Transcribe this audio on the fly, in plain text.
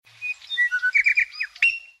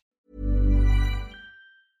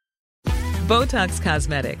Botox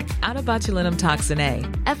Cosmetic, out of botulinum toxin A,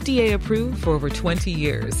 FDA approved for over 20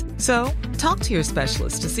 years. So, talk to your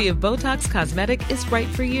specialist to see if Botox Cosmetic is right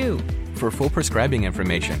for you. For full prescribing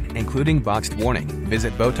information, including boxed warning,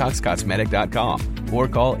 visit BotoxCosmetic.com or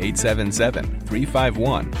call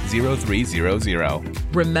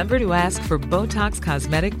 877-351-0300. Remember to ask for Botox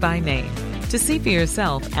Cosmetic by name. To see for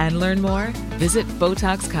yourself and learn more, visit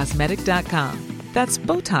BotoxCosmetic.com. That's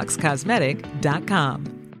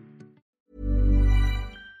BotoxCosmetic.com.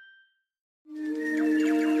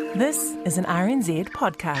 This is an RNZ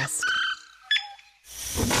podcast.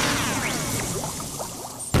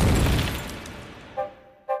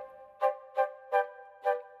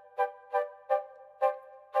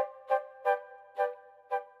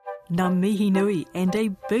 Ngā mihi nui and a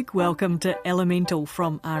big welcome to Elemental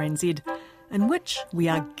from RNZ, in which we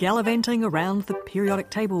are gallivanting around the periodic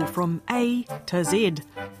table from A to Z,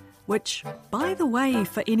 which, by the way,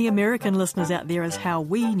 for any American listeners out there, is how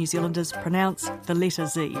we New Zealanders pronounce the letter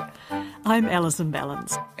Z. I'm Alison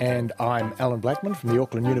Ballins. And I'm Alan Blackman from the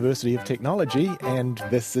Auckland University of Technology, and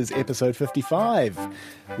this is episode 55,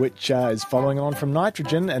 which is following on from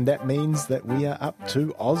nitrogen, and that means that we are up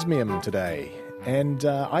to osmium today. And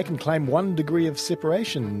I can claim 1 degree of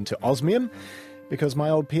separation to osmium because my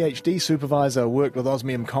old PhD supervisor worked with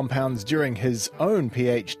osmium compounds during his own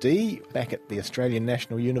PhD back at the Australian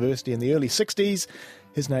National University in the early 60s.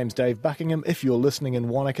 His name's Dave Buckingham. If you're listening in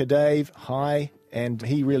Wanaka, Dave, hi. And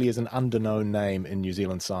he really is an underknown name in New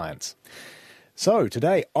Zealand science. So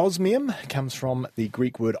today, osmium comes from the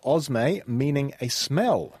Greek word osme, meaning a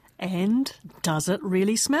smell. And does it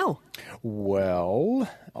really smell? Well,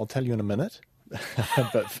 I'll tell you in a minute.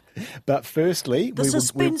 but firstly... The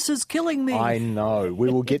suspense is killing me. I know. We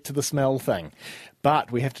will get to the smell thing. But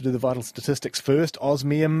we have to do the vital statistics first.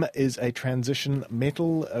 Osmium is a transition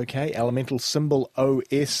metal, okay, elemental symbol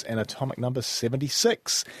OS and atomic number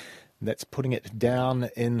 76. That's putting it down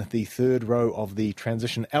in the third row of the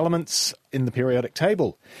transition elements in the periodic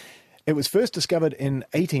table. It was first discovered in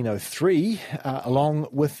 1803 along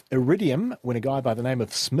with iridium when a guy by the name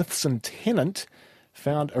of Smithson Tennant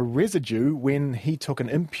found a residue when he took an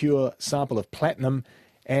impure sample of platinum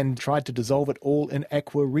and tried to dissolve it all in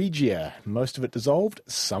aqua regia. Most of it dissolved,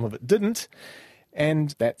 some of it didn't,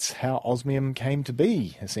 and that's how osmium came to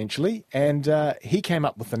be, essentially. And he came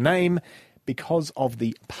up with the name because of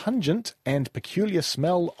the pungent and peculiar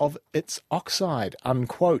smell of its oxide,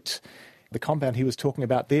 unquote. The compound he was talking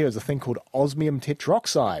about there is a thing called osmium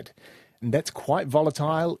tetroxide, and that's quite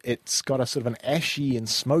volatile. It's got a sort of an ashy and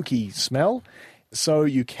smoky smell. So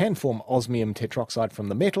you can form osmium tetroxide from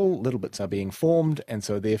the metal, little bits are being formed, and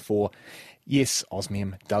so therefore, yes,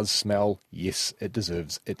 osmium does smell, yes, it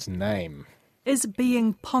deserves its name. Is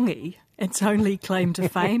being pongy its only claim to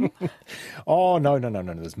fame? Oh, no.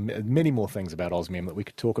 There's many more things about osmium that we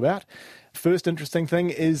could talk about. First interesting thing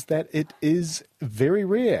is that it is very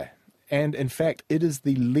rare. And in fact, it is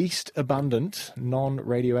the least abundant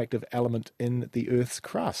non-radioactive element in the Earth's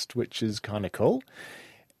crust, which is kind of cool.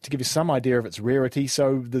 To give you some idea of its rarity,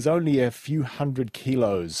 so there's only a few hundred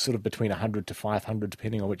kilos, sort of between 100 to 500,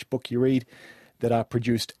 depending on which book you read, that are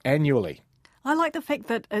produced annually. I like the fact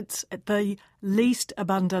that it's the least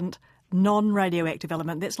abundant non-radioactive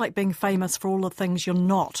element. That's like being famous for all the things you're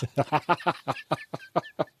not.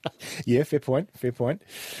 Yeah, fair point.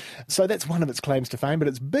 So that's one of its claims to fame, but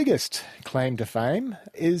its biggest claim to fame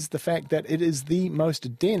is the fact that it is the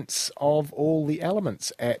most dense of all the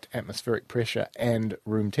elements at atmospheric pressure and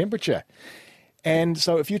room temperature. And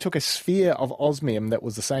so if you took a sphere of osmium that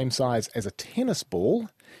was the same size as a tennis ball,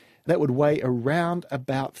 that would weigh around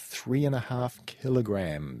about 3.5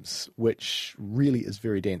 kilograms, which really is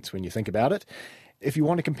very dense when you think about it. If you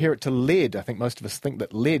want to compare it to lead, I think most of us think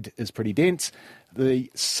that lead is pretty dense.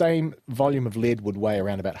 The same volume of lead would weigh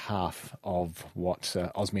around about half of what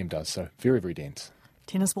osmium does, so very, very dense.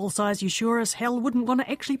 Tennis ball size, you sure as hell wouldn't want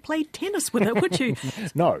to actually play tennis with it, would you?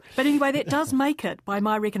 No. But anyway, that does make it, by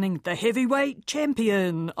my reckoning, the heavyweight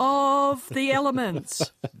champion of the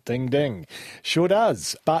elements. Ding, ding. Sure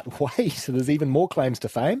does. But wait, there's even more claims to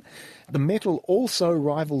fame. The metal also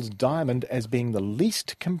rivals diamond as being the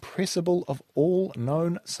least compressible of all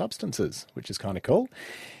known substances, which is kind of cool.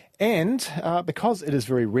 And because it is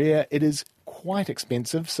very rare, it is quite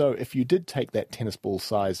expensive. So if you did take that tennis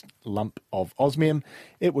ball-sized lump of osmium,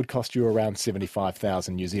 it would cost you around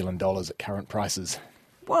 75,000 New Zealand dollars at current prices.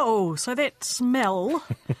 Whoa, so that smell,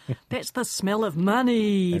 that's the smell of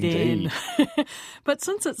money. Indeed. Then. But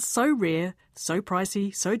since it's so rare, so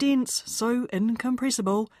pricey, so dense, so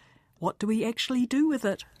incompressible, what do we actually do with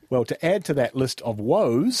it? Well, to add to that list of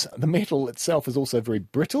woes, the metal itself is also very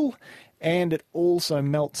brittle and it also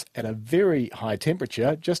melts at a very high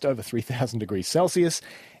temperature, just over 3,000 degrees Celsius,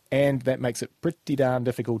 and that makes it pretty darn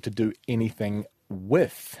difficult to do anything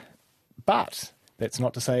with. But that's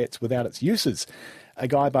not to say it's without its uses. A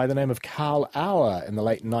guy by the name of Karl Auer in the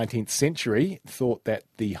late 19th century thought that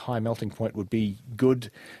the high melting point would be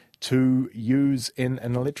good to use in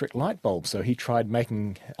an electric light bulb. So he tried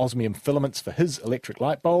making osmium filaments for his electric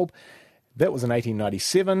light bulb. That was in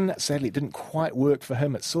 1897. Sadly, it didn't quite work for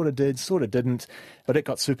him. It sort of did, sort of didn't. But it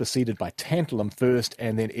got superseded by tantalum first,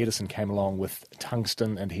 and then Edison came along with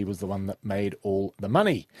tungsten, and he was the one that made all the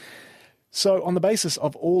money. So on the basis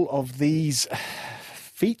of all of these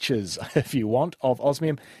features, if you want, of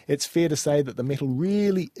osmium, it's fair to say that the metal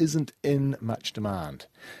really isn't in much demand.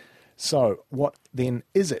 So what then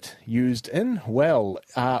is it used in? Well,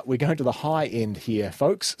 we're going to the high end here,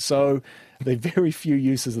 folks. So the very few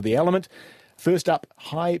uses of the element. First up,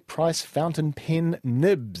 high-price fountain pen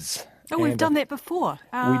nibs. Oh, we've done that before.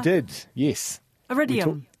 We did, yes.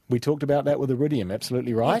 Iridium. We talked about that with iridium,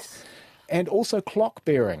 absolutely right. Yes. And also clock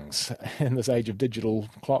bearings. In this age of digital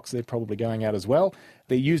clocks, they're probably going out as well.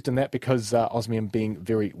 They're used in that because osmium being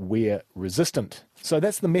very wear resistant. So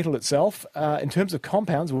that's the metal itself. In terms of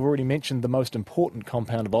compounds, we've already mentioned the most important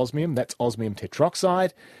compound of osmium. That's osmium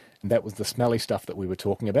tetroxide. And that was the smelly stuff that we were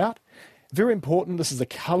talking about. Very important, this is a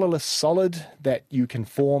colourless solid that you can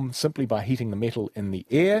form simply by heating the metal in the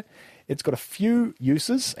air. It's got a few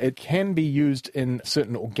uses. It can be used in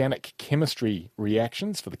certain organic chemistry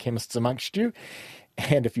reactions for the chemists amongst you.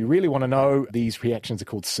 And if you really want to know, these reactions are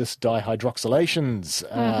called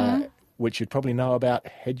cis-dihydroxylations, which you'd probably know about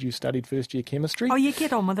had you studied first-year chemistry. Oh, yeah,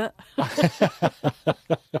 get on with it.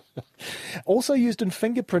 Also used in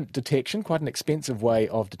fingerprint detection, quite an expensive way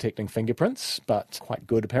of detecting fingerprints, but quite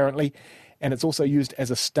good apparently. And it's also used as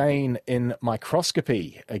a stain in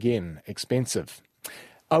microscopy. Again, expensive.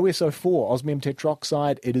 OSO4, osmium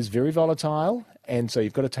tetroxide, it is very volatile, and so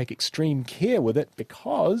you've got to take extreme care with it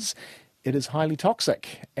because it is highly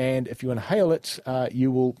toxic. And if you inhale it, you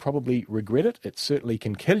will probably regret it. It certainly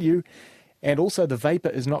can kill you. And also the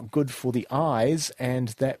vapour is not good for the eyes, and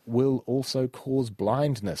that will also cause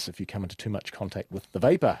blindness if you come into too much contact with the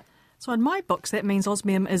vapour. So in my books, that means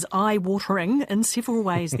osmium is eye-watering in several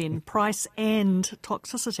ways then, price and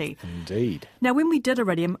toxicity. Indeed. Now, when we did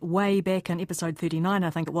iridium way back in episode 39, I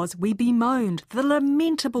think it was, we bemoaned the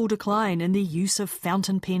lamentable decline in the use of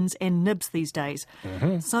fountain pens and nibs these days.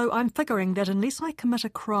 So I'm figuring that unless I commit a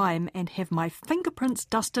crime and have my fingerprints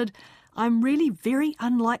dusted, I'm really very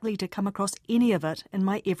unlikely to come across any of it in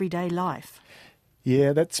my everyday life.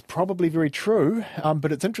 Yeah, that's probably very true,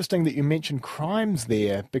 but it's interesting that you mentioned crimes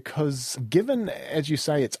there because given, as you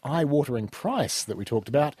say, its eye-watering price that we talked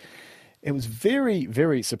about, it was very,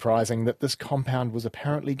 very surprising that this compound was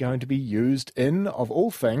apparently going to be used in, of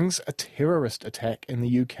all things, a terrorist attack in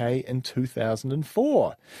the UK in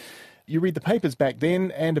 2004. You read the papers back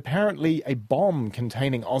then, and apparently a bomb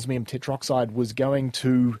containing osmium tetroxide was going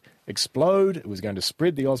to explode. It was going to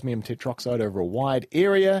spread the osmium tetroxide over a wide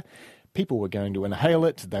area. People were going to inhale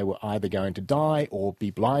it. They were either going to die or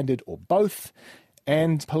be blinded or both.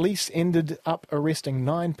 And police ended up arresting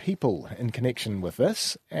 9 people in connection with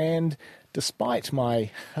this. And despite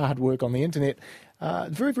my hard work on the internet,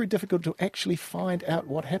 very, very difficult to actually find out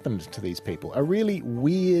what happened to these people. A really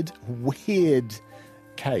weird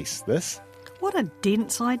case, this. What a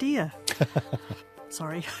dense idea.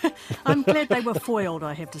 Sorry. I'm glad they were foiled,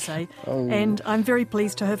 I have to say. And I'm very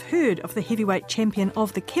pleased to have heard of the heavyweight champion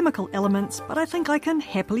of the chemical elements, but I think I can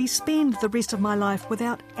happily spend the rest of my life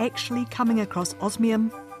without actually coming across osmium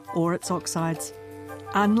or its oxides.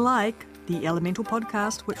 Unlike the Elemental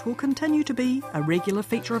Podcast, which will continue to be a regular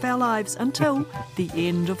feature of our lives until the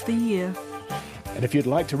end of the year. And if you'd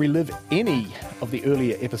like to relive any of the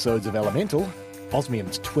earlier episodes of Elemental,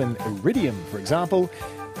 osmium's twin iridium, for example,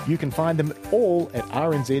 you can find them all at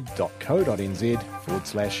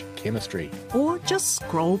rnz.co.nz/chemistry. Or just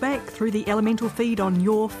scroll back through the Elemental feed on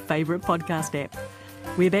your favourite podcast app.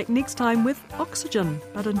 We're back next time with Oxygen,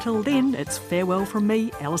 but until then, it's farewell from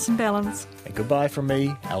me, Alison Ballance. And goodbye from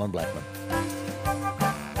me, Alan Blackman.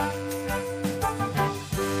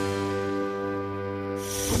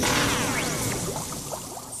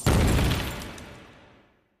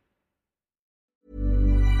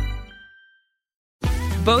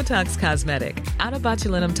 Botox Cosmetic, out of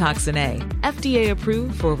botulinum toxin A, FDA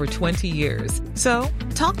approved for over 20 years. So,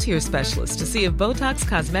 talk to your specialist to see if Botox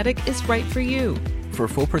Cosmetic is right for you. For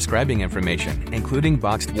full prescribing information, including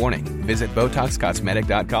boxed warning, visit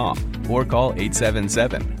BotoxCosmetic.com or call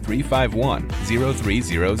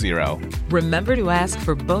 877-351-0300. Remember to ask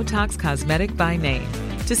for Botox Cosmetic by name.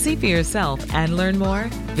 To see for yourself and learn more,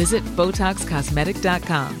 visit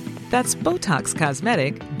BotoxCosmetic.com. That's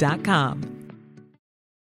BotoxCosmetic.com.